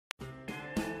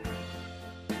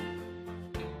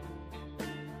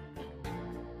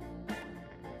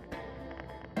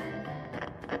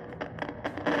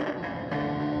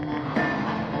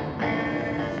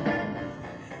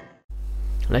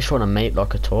Unless you want to make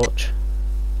like a torch.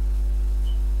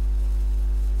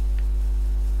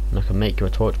 And I can make you a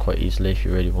torch quite easily if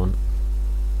you really want.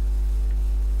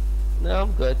 No,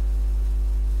 I'm good.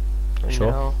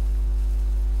 Sure? No.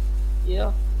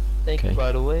 Yeah. Thank you,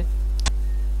 by the way.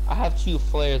 I have 2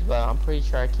 flares, but I'm pretty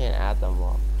sure I can't add them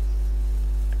all.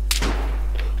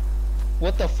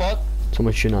 What the fuck?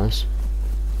 Someone shooting at us.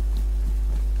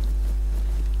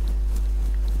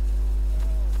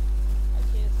 I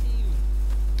can't see you.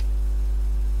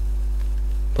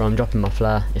 Bro, I'm dropping my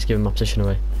flare. It's giving my position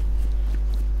away.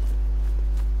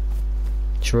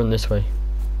 Should run this way.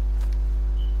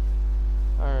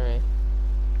 Alright.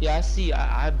 Yeah, I see.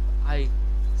 I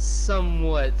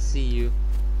somewhat see you.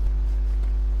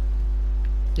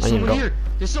 There's someone here!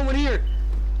 There's someone here!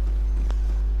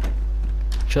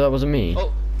 Sure that wasn't me?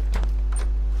 Oh.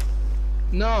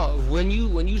 No, when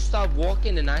you stopped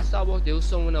walking and I stopped walking, there was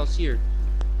someone else here.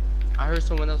 I heard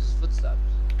someone else's footsteps.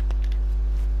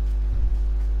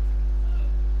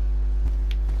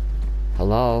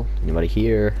 Hello? Anybody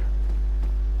here?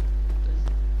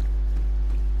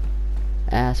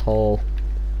 Asshole.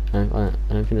 I don't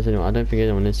think there's anyone. I don't think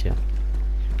anyone is here.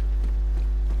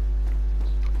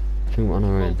 I think we're on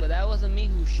our own. But that wasn't me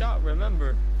who shot,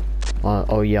 remember?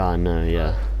 Oh yeah, I know,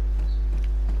 yeah.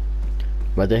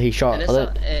 Whether he shot,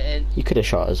 he could have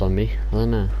shot a zombie. I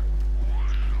don't know.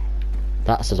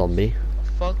 That's a zombie.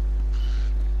 Fuck.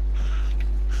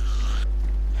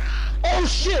 Oh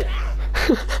shit!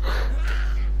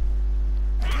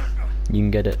 You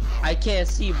can get it. I can't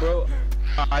see, bro.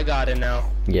 I got it now.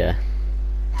 Yeah.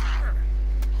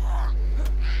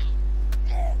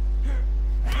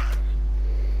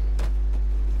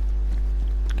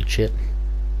 Good shit.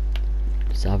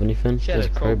 Does it have anything? There's a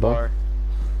crowbar.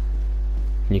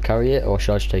 Can you carry it, or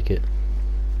should I just take it?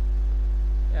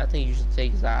 Yeah, I think you should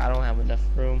take it. I don't have enough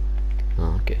room.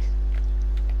 Oh, okay.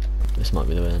 This might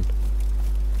be the way in.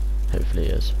 Hopefully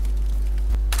it is.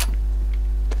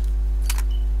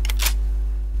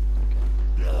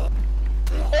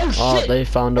 Oh shit! They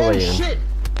found a way in. Shit.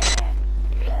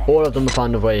 All of them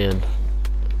found a way in.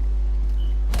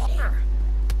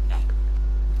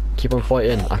 Keep on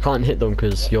fighting. I can't hit them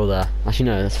because you're there. Actually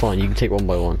no, that's fine. You can take one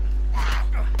by one.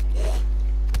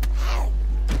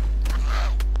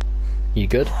 You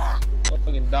good? I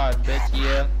fucking died, bitch.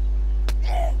 Yeah.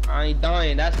 I ain't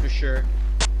dying, that's for sure.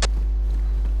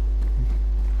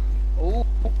 Oh.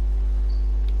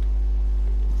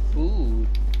 Food.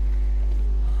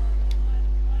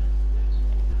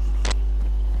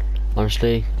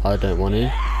 Honestly, I don't want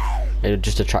to. It'll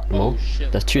just attract them all.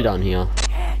 Shit. There's 2 down here.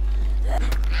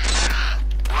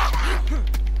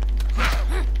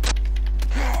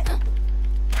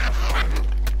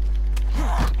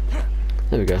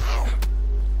 There we go.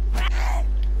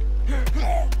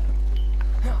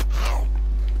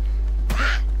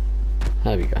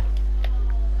 There we go.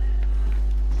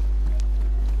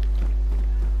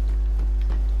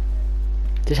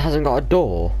 This hasn't got a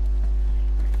door.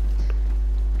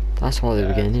 That's why they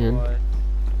were getting in.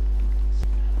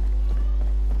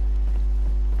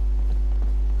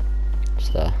 It's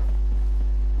there.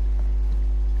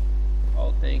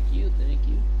 Oh, thank you, thank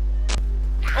you.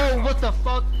 Oh, what the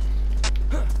fuck?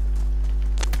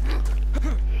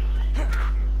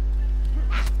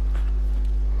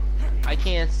 I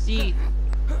can't see.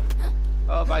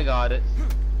 Oh, I got it.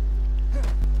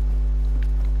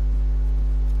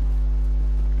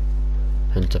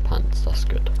 Hunter pants, that's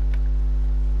good.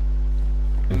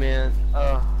 Man,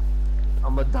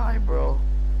 I'm gonna die, bro.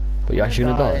 But you're actually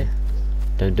gonna die?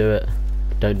 Don't do it.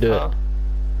 Don't do it.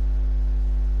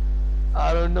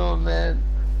 I don't know, man.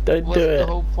 Don't do it. What's the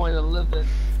whole point of living?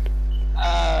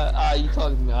 You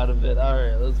talked me out of it.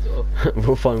 Alright, let's go.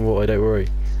 We'll find water, don't worry.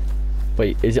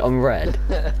 Wait, is it on red?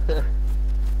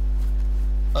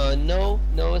 No,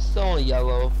 it's still on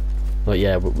yellow. Well,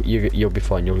 yeah, but you'll be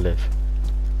fine, you'll live.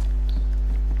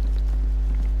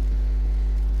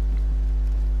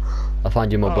 I'll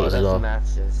find you more bullets as well.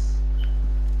 Matches.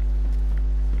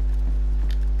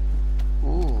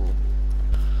 Ooh.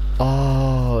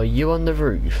 Oh, you on the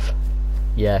roof?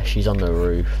 Yeah, she's on the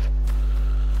roof.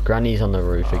 Granny's on the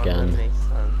roof again. That makes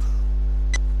sense.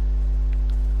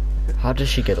 How does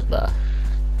she get up there?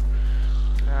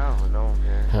 I don't know,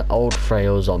 man. Her old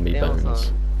frail zombie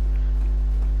bones.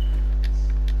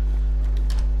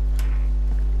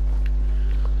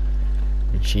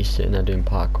 And she's sitting there doing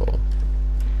parkour.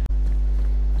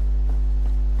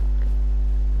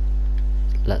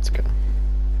 Let's go.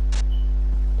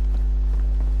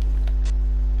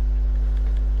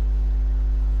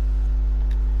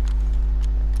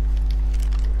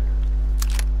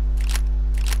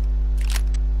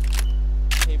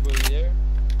 Hey bro, you there?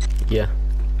 Yeah.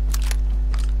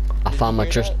 I found my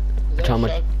trust.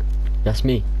 That's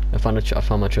me. I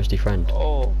found my trusty friend.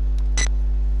 Oh.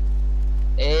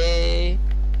 Hey.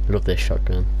 I love this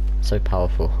shotgun. So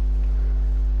powerful.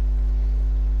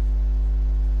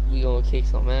 We gonna kick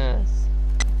some ass.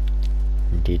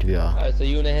 Indeed we are. Alright, so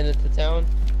you wanna head into town?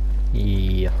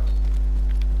 Yeah.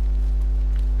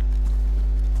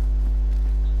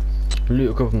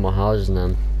 Loot a couple more houses and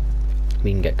then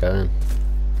we can get going.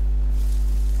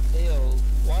 Hey, yo,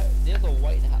 what? There's a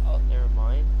white house. Oh, never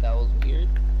mind. That was weird.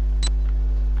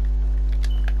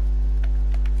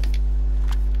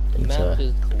 The map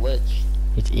is glitched.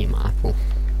 Need to eat my apple.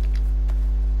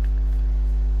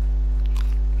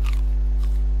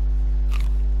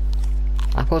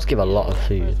 Apples give a lot of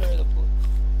food.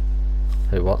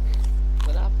 Hey, what?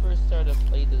 When I first started to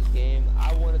play this game,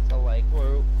 I wanted to like,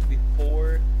 or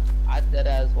before, I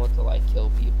deadass want to like kill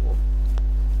people.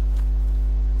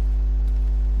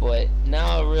 But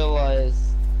now I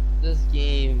realize this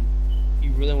game, if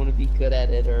you really want to be good at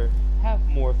it or have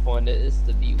more fun, it is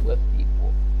to be with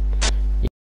people.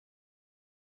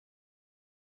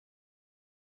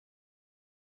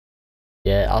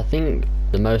 Yeah, I think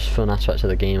the most fun aspects of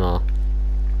the game are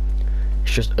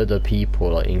it's just other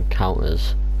people, like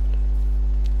encounters.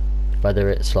 Whether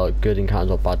it's like good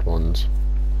encounters or bad ones.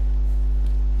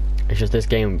 It's just this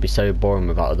game would be so boring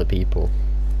without other people.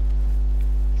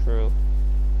 True.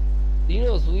 You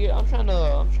know what's weird? I'm trying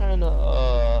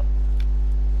to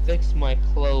fix my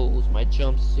clothes, my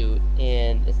jumpsuit,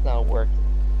 and it's not working.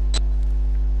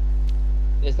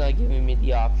 It's not giving me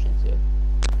the option to.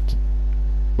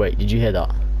 Wait, did you hear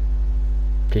that?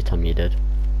 Please tell me you did.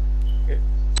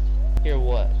 Hear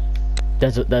what?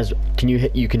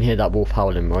 You can hear that wolf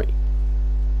howling, right?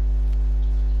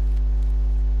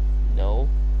 No.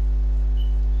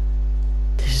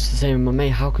 This is the same with my mate.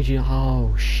 How could you?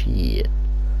 Oh shit!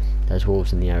 There's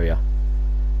wolves in the area.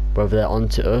 Whether they're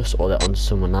onto us or they're onto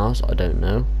someone else, I don't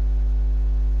know.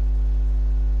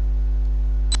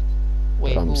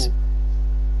 Wait, who?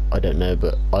 I don't know,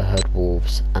 but I heard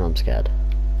wolves and I'm scared.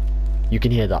 You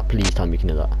can hear that. Please tell me you can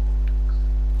hear that.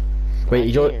 Wait,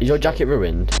 is your jacket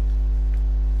ruined?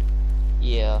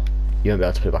 Yeah. You won't be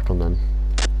able to put it back on then.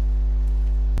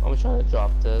 I'm trying to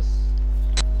drop this.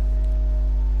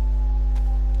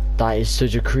 That is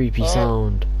such a creepy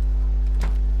sound.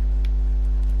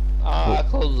 I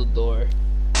closed the door.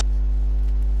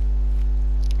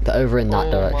 They're over in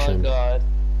that direction. Oh my god.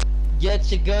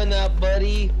 Get your gun out,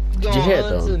 buddy. Did you hear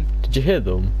them? Did you hear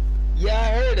them? Yeah, I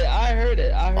heard it. I heard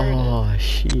it. Oh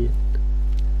shit.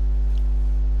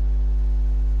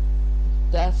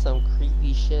 That's some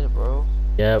creepy shit, bro.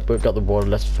 Yeah, we've got the water.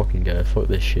 Let's fucking go. Fuck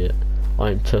this shit.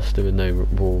 I ain't trusted with no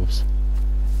wolves.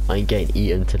 I ain't getting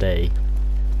eaten today.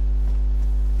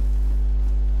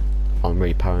 I'm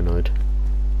really paranoid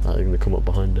that they're gonna come up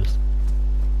behind us.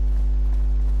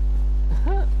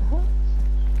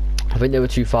 I think they were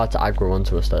too far to aggro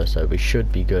onto us though, so we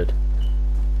should be good.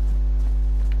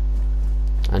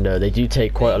 And they do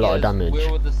take quite a lot of damage.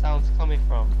 Where were the sounds coming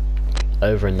from?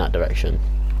 Over in that direction.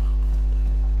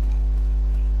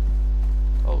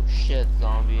 Oh shit,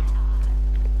 zombie.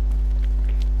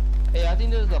 Hey, I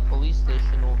think there's a police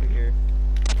station over here.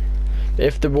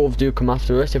 If the wolves do come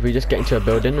after us, if we just get into a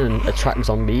building and attract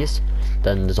zombies,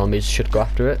 then the zombies should go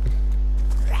after it.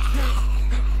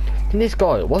 And this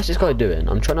guy, what's this guy doing?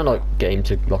 I'm trying to like get him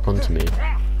to lock onto me.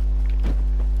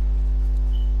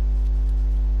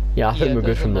 Yeah, I think we're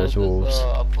good from those wolves.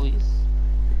 Police.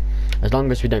 As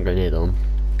long as we don't go near them.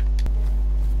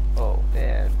 Oh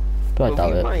man. But I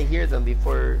doubt we it. might hear them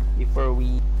before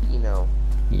we, you know.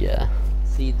 Yeah.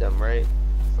 See them, right?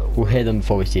 So we'll hear them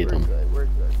before we see them. We're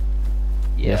good.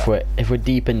 Yeah. If we're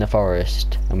deep in the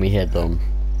forest and we hear them,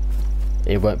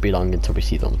 it won't be long until we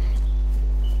see them.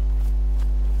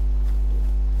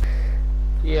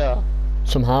 Yeah.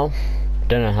 Somehow,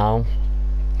 don't know how.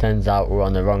 Turns out we're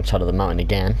on the wrong side of the mountain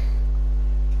again.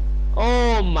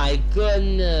 Oh my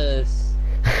goodness.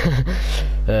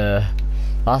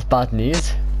 That's bad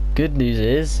news. Good news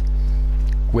is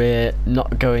we're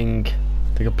not going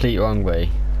the complete wrong way,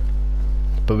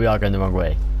 but we are going the wrong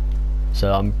way.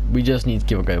 So we just need to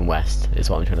keep on going west, is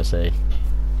what I'm trying to say.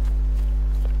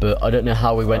 But I don't know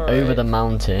how we went over the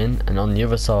mountain and on the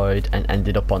other side and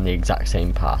ended up on the exact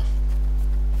same path.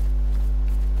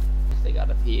 They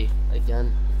gotta pee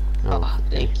again. Oh,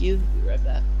 thank you. Be right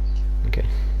back. Okay.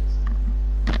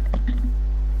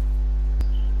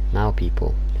 Now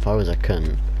people, if I was a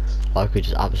cunt, I could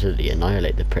just absolutely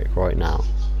annihilate the prick right now.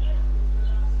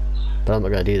 But I'm not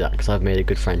gonna do that because I've made a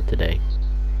good friend today.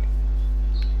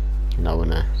 And I don't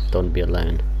wanna be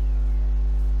alone.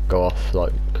 go off,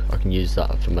 like, I can use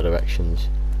that for my directions.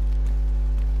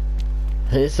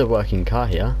 It's a working car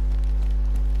here.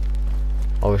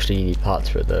 Obviously you need parts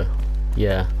for it though.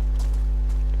 Yeah.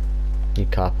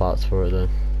 Need car parts for it though.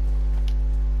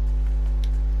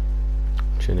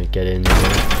 I'm trying to get in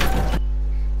there.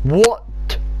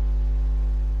 What?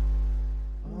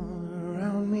 All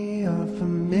around me are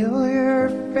familiar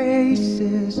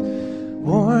faces,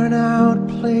 worn out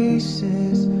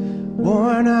places,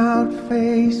 worn out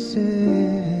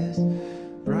faces.